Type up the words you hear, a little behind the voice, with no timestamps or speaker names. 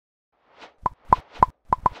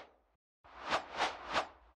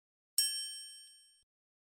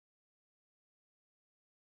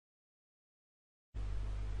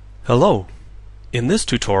Hello. In this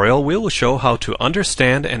tutorial we will show how to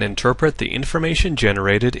understand and interpret the information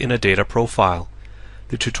generated in a data profile.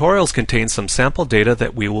 The tutorials contain some sample data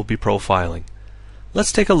that we will be profiling.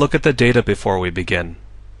 Let's take a look at the data before we begin.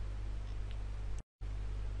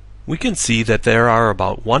 We can see that there are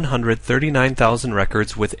about 139,000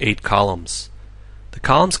 records with 8 columns. The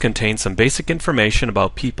columns contain some basic information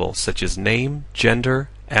about people such as name, gender,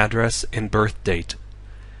 address, and birth date.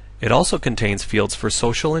 It also contains fields for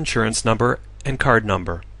social insurance number and card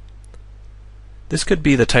number. This could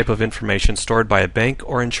be the type of information stored by a bank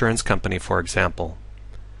or insurance company, for example.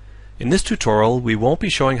 In this tutorial, we won't be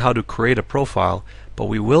showing how to create a profile, but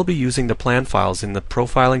we will be using the plan files in the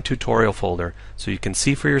profiling tutorial folder so you can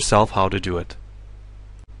see for yourself how to do it.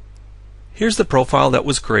 Here's the profile that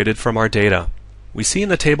was created from our data. We see in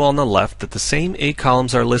the table on the left that the same 8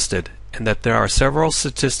 columns are listed and that there are several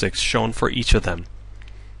statistics shown for each of them.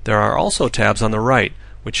 There are also tabs on the right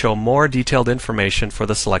which show more detailed information for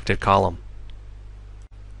the selected column.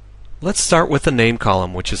 Let's start with the name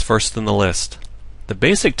column, which is first in the list. The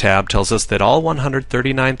basic tab tells us that all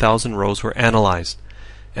 139,000 rows were analyzed,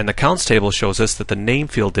 and the counts table shows us that the name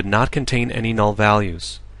field did not contain any null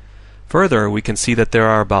values. Further, we can see that there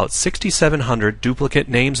are about 6,700 duplicate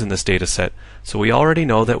names in this dataset, so we already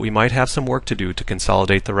know that we might have some work to do to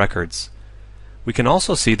consolidate the records. We can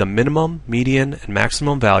also see the minimum, median, and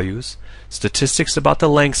maximum values, statistics about the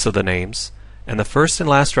lengths of the names, and the first and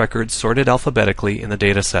last records sorted alphabetically in the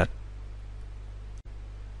dataset.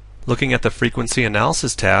 Looking at the Frequency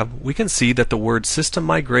Analysis tab, we can see that the word System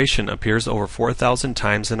Migration appears over 4,000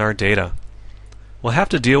 times in our data. We'll have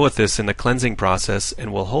to deal with this in the cleansing process,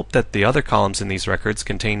 and we'll hope that the other columns in these records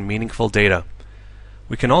contain meaningful data.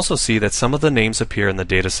 We can also see that some of the names appear in the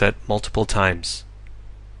dataset multiple times.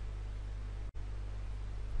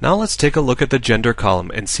 Now let's take a look at the gender column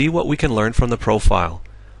and see what we can learn from the profile.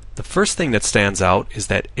 The first thing that stands out is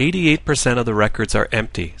that 88% of the records are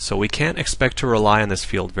empty, so we can't expect to rely on this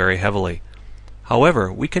field very heavily.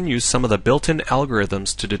 However, we can use some of the built-in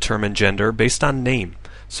algorithms to determine gender based on name,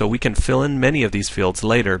 so we can fill in many of these fields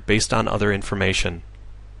later based on other information.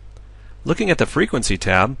 Looking at the Frequency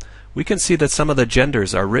tab, we can see that some of the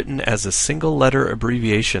genders are written as a single letter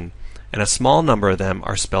abbreviation, and a small number of them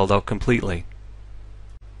are spelled out completely.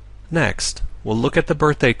 Next, we'll look at the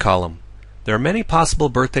birthdate column. There are many possible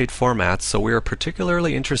birthdate formats, so we are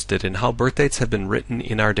particularly interested in how birthdates have been written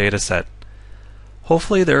in our dataset.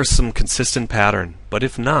 Hopefully there is some consistent pattern, but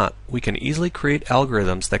if not, we can easily create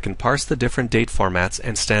algorithms that can parse the different date formats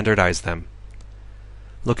and standardize them.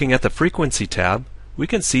 Looking at the Frequency tab, we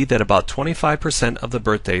can see that about 25% of the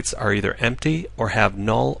birthdates are either empty or have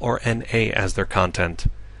null or NA as their content.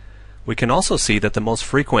 We can also see that the most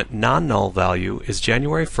frequent non-null value is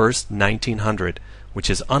January 1st, 1900, which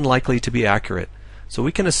is unlikely to be accurate, so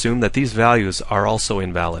we can assume that these values are also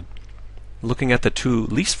invalid. Looking at the 2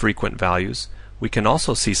 least frequent values, we can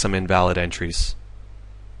also see some invalid entries.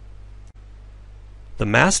 The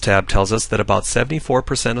Mass tab tells us that about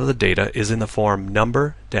 74% of the data is in the form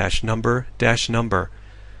number,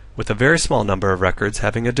 with a very small number of records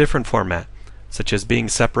having a different format, such as being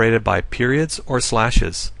separated by periods or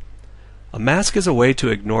slashes. A mask is a way to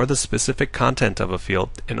ignore the specific content of a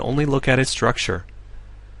field and only look at its structure.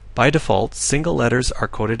 By default, single letters are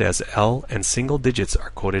coded as L and single digits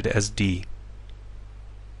are coded as D.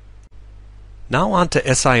 Now on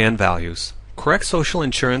to SIN values. Correct social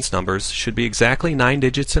insurance numbers should be exactly 9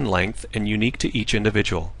 digits in length and unique to each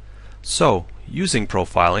individual. So, using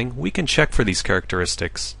profiling, we can check for these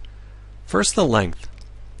characteristics. First, the length.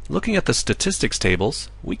 Looking at the statistics tables,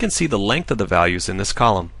 we can see the length of the values in this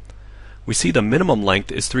column. We see the minimum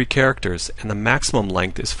length is 3 characters and the maximum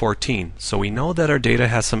length is 14, so we know that our data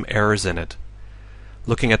has some errors in it.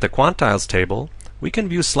 Looking at the quantiles table, we can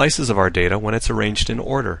view slices of our data when it's arranged in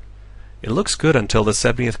order. It looks good until the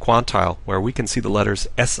 70th quantile, where we can see the letters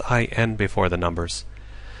SIN before the numbers.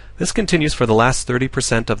 This continues for the last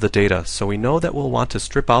 30% of the data, so we know that we'll want to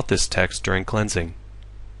strip out this text during cleansing.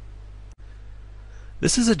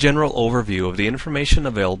 This is a general overview of the information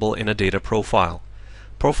available in a data profile.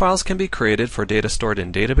 Profiles can be created for data stored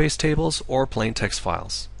in database tables or plain text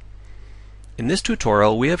files. In this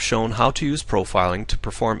tutorial, we have shown how to use profiling to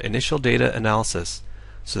perform initial data analysis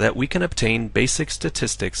so that we can obtain basic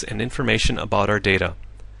statistics and information about our data.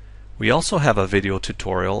 We also have a video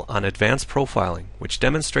tutorial on advanced profiling, which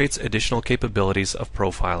demonstrates additional capabilities of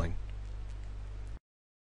profiling.